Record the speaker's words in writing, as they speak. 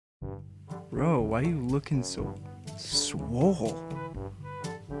Bro, why are you looking so swole?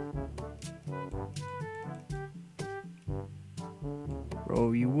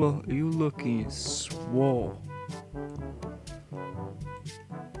 Bro, you looking swole.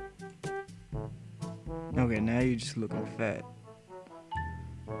 Okay, now you're just looking fat.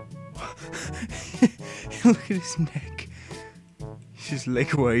 Look at his neck. He's just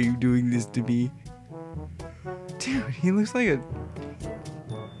like, why are you doing this to me? Dude, he looks like a...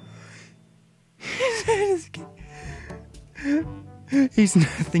 His head is... He's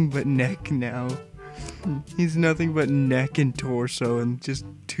nothing but neck now. He's nothing but neck and torso and just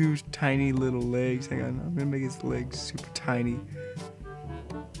two tiny little legs. Hang on, I'm gonna make his legs super tiny.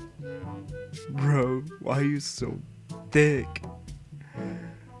 Bro, why are you so thick?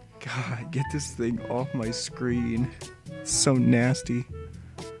 God, get this thing off my screen. It's so nasty.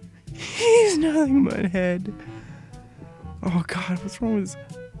 He's nothing but head. Oh God, what's wrong with his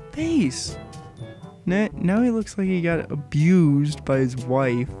face? Now he looks like he got abused by his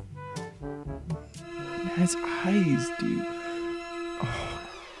wife. His eyes, dude. Oh,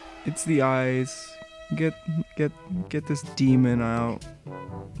 it's the eyes. Get this demon out.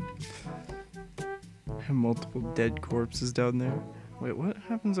 I have multiple dead corpses down there. Wait, what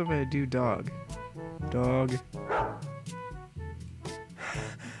happens if I do dog? Dog.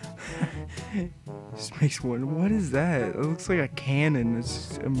 Just makes one. What is that? It looks like a cannon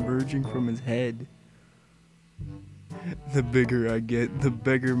that's emerging from his head. The bigger I get, the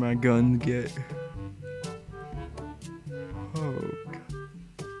bigger my guns get. Oh, God.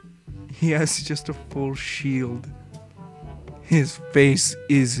 He has just a full shield. His face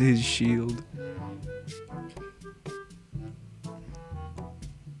is his shield.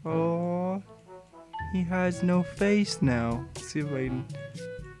 Oh, he has no face now. Let's see if I can...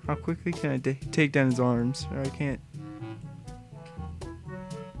 How quickly can I take down his arms? Or I can't.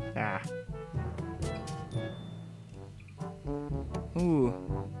 Ah. Ooh.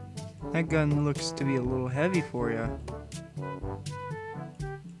 That gun looks to be a little heavy for ya.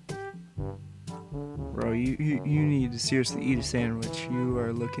 Bro, you need to seriously eat a sandwich. You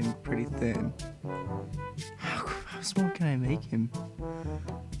are looking pretty thin. How small can I make him?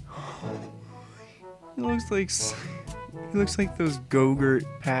 He looks like those Go-Gurt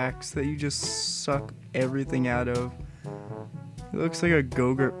packs that you just suck everything out of. It looks like a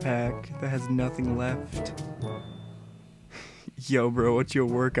Go-Gurt pack that has nothing left. Yo, bro, what's your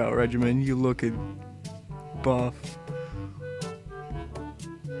workout regimen? You looking buff.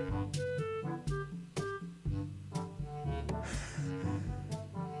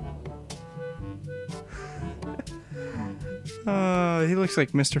 He looks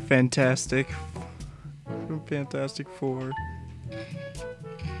like Mr. Fantastic from Fantastic Four.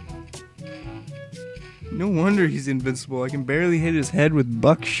 No wonder he's invincible. I can barely hit his head with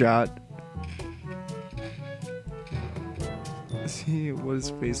buckshot. See what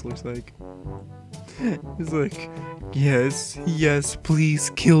his face looks like. He's like, yes, yes, please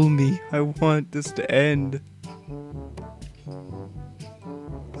kill me. I want this to end.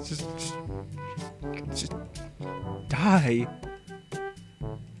 Just die.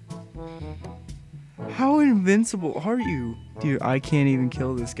 How invincible are you? Dude, I can't even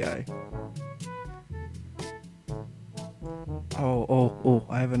kill this guy. Oh,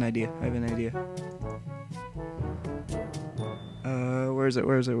 I have an idea. Where is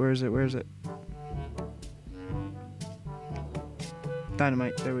it?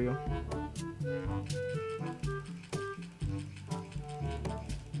 Dynamite, there we go.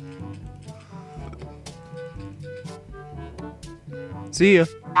 See ya.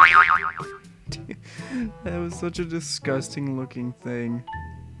 That was such a disgusting looking thing.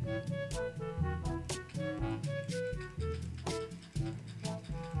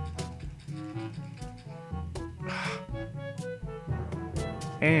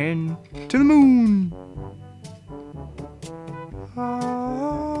 And to the moon.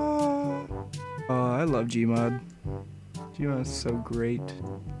 Oh, I love Gmod. Gmod is so great.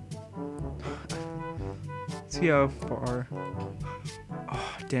 See how far.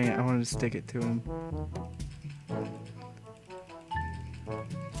 Oh, dang it, I wanted to stick it to him.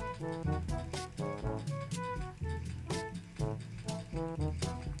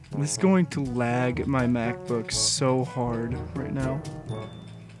 This is going to lag my MacBook so hard right now.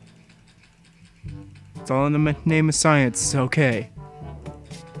 It's all in the name of science, it's okay.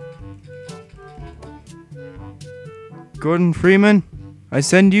 Gordon Freeman, I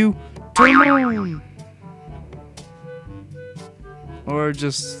send you to the moon! Or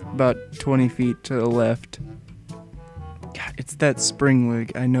just about 20 feet to the left. God, it's that spring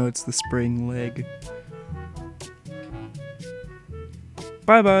leg. I know it's the spring leg.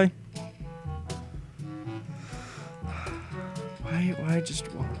 Bye-bye.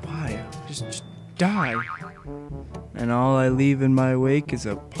 Why? Just die. And all I leave in my wake is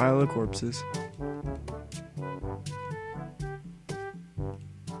a pile of corpses.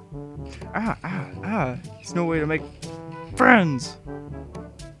 There's no way to make friends.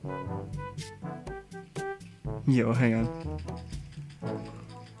 Yo, hang on.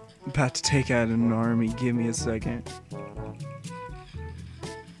 I'm about to take out an army. Give me a second.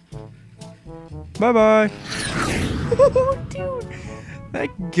 Bye-bye. Oh, dude.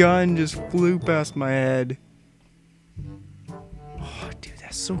 That gun just flew past my head. Oh, dude,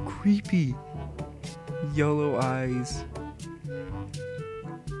 that's so creepy. Yellow eyes.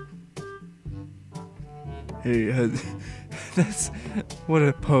 Hey, that's... What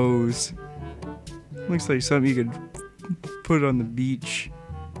a pose. Looks like something you could put on the beach.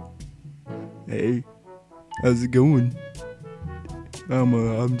 Hey, how's it going?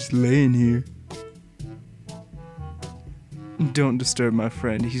 I'm just laying here. Don't disturb my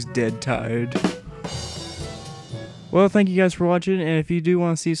friend, he's dead tired. Well, thank you guys for watching, and if you do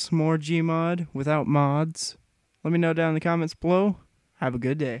want to see some more Gmod without mods, let me know down in the comments below. Have a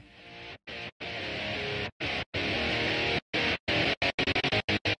good day.